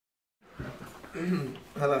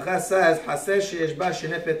הלכה says, חסה שיש בה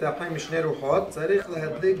שני פתחים משני רוחות, צריך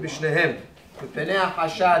להדליק בשניהם. מפני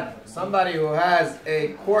החשד, somebody who has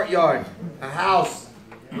a courtyard, a house,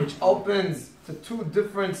 which opens to two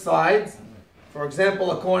different sides, for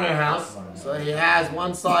example, a corner house, so he has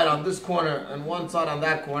one side on this corner and one side on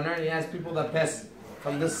that corner, he has people that pass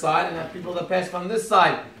from this side and have people that pass from this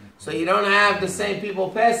side. So you don't have the same people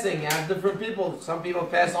passing, you have different people. Some people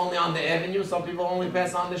pass only on the avenue, some people only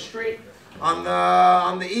pass on the street,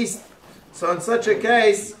 on the east. So in such a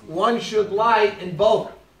case, one should light in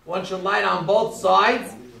both. One should light on both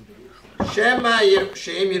sides. Maybe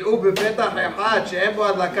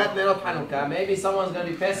someone's going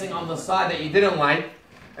to be passing on the side that you didn't light,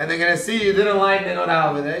 and they're going to see you didn't light menorah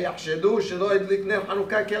over there.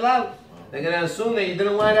 They're going to assume that you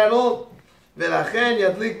didn't light at all.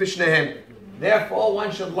 Therefore,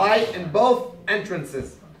 one should light in both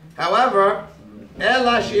entrances. However, you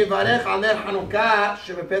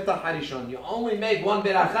only make one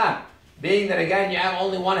beracha, being that again you have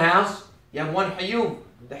only one house, you have one hayuv.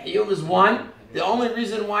 The hayuv is one. The only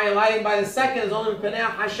reason why you're lighting by the second is only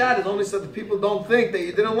hashad, is only so that people don't think that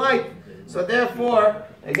you didn't light. So therefore,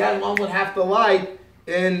 again, one would have to light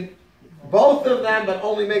in both of them, but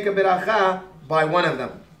only make a beracha by one of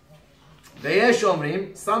them.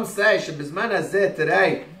 Some say שבזמן הזה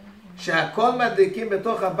תראה שהכל מדליקים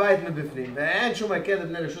בתוך הבית מבפנים ואין שום הקד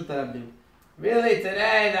לבני רשות הרבים. Really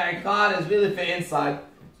today the ikad is really for inside.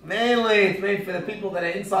 Mainly it's made for the people that are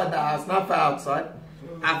inside the house, not for outside.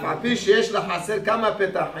 אף על פי שיש לחסר כמה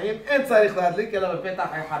פתחים, אין צריך להדליק אלא בפתח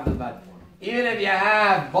אחד בלבד. Even if you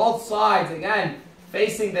have both sides again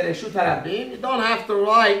facing the reshut harabim, you don't have to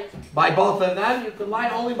light by both of them. You can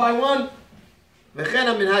light only by one. So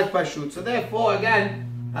therefore, again,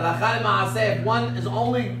 if one is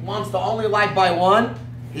wants to only light by one,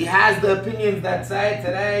 he has the opinions that say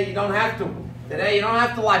today you don't have to. Today you don't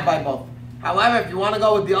have to light by both. However, if you want to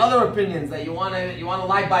go with the other opinions that you want to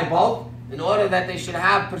light by both, in order that they should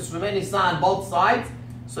have persumeni on both sides,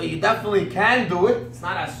 so you definitely can do it. It's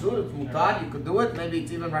not asur, it's mutar. You could do it. Maybe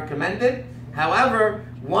it's even recommended. However,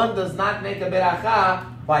 one does not make a beracha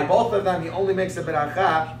by both of them. He only makes a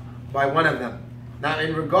beracha by one of them. Now,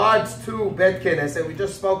 in regards to Bet Knesset, we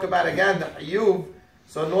just spoke about again the Hayuv.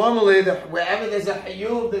 So normally, wherever there's a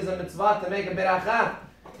Hayuv, there's a mitzvah to make a beracha.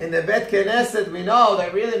 In the Bet Knesset, we know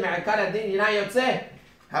that really me'akad adin yina yotzeh.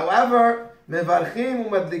 However, mevarchim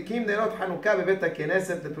umadlikim nerot Chanukah bebet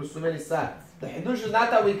Knesset leprusumei nisah. The Hiddush is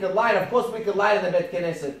not that we could light. Of course, we could light in the Bet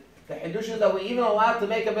Knesset. The Hiddush is that we're even allowed to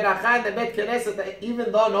make a beracha in the Bet Knesset,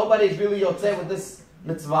 even though nobody's really yotzeh with this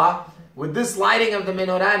mitzvah. With this lighting of the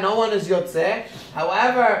menorah, no one is yotzeh.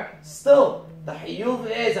 However, still, the hiyuv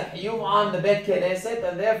is a hiyuv on the Bet Knesset,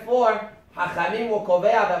 and therefore, Hachamim will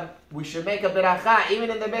kovea that we should make a beracha even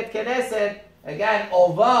in the Bet Knesset. Again,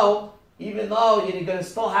 even though you're going to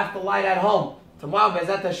still have to light at home. Tomorrow,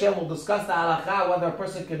 Be'ezat Hashem, we'll discuss the halacha, whether a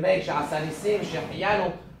person can make sha'asanisim,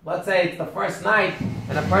 shehiyanu. Let's say it's the first night,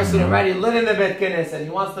 and a person already lit in the Bet Knesset, and he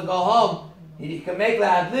wants to go home. You can make the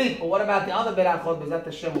adlik, but what about the other berachot? Bezat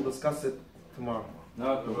Hashem, we'll discuss it tomorrow.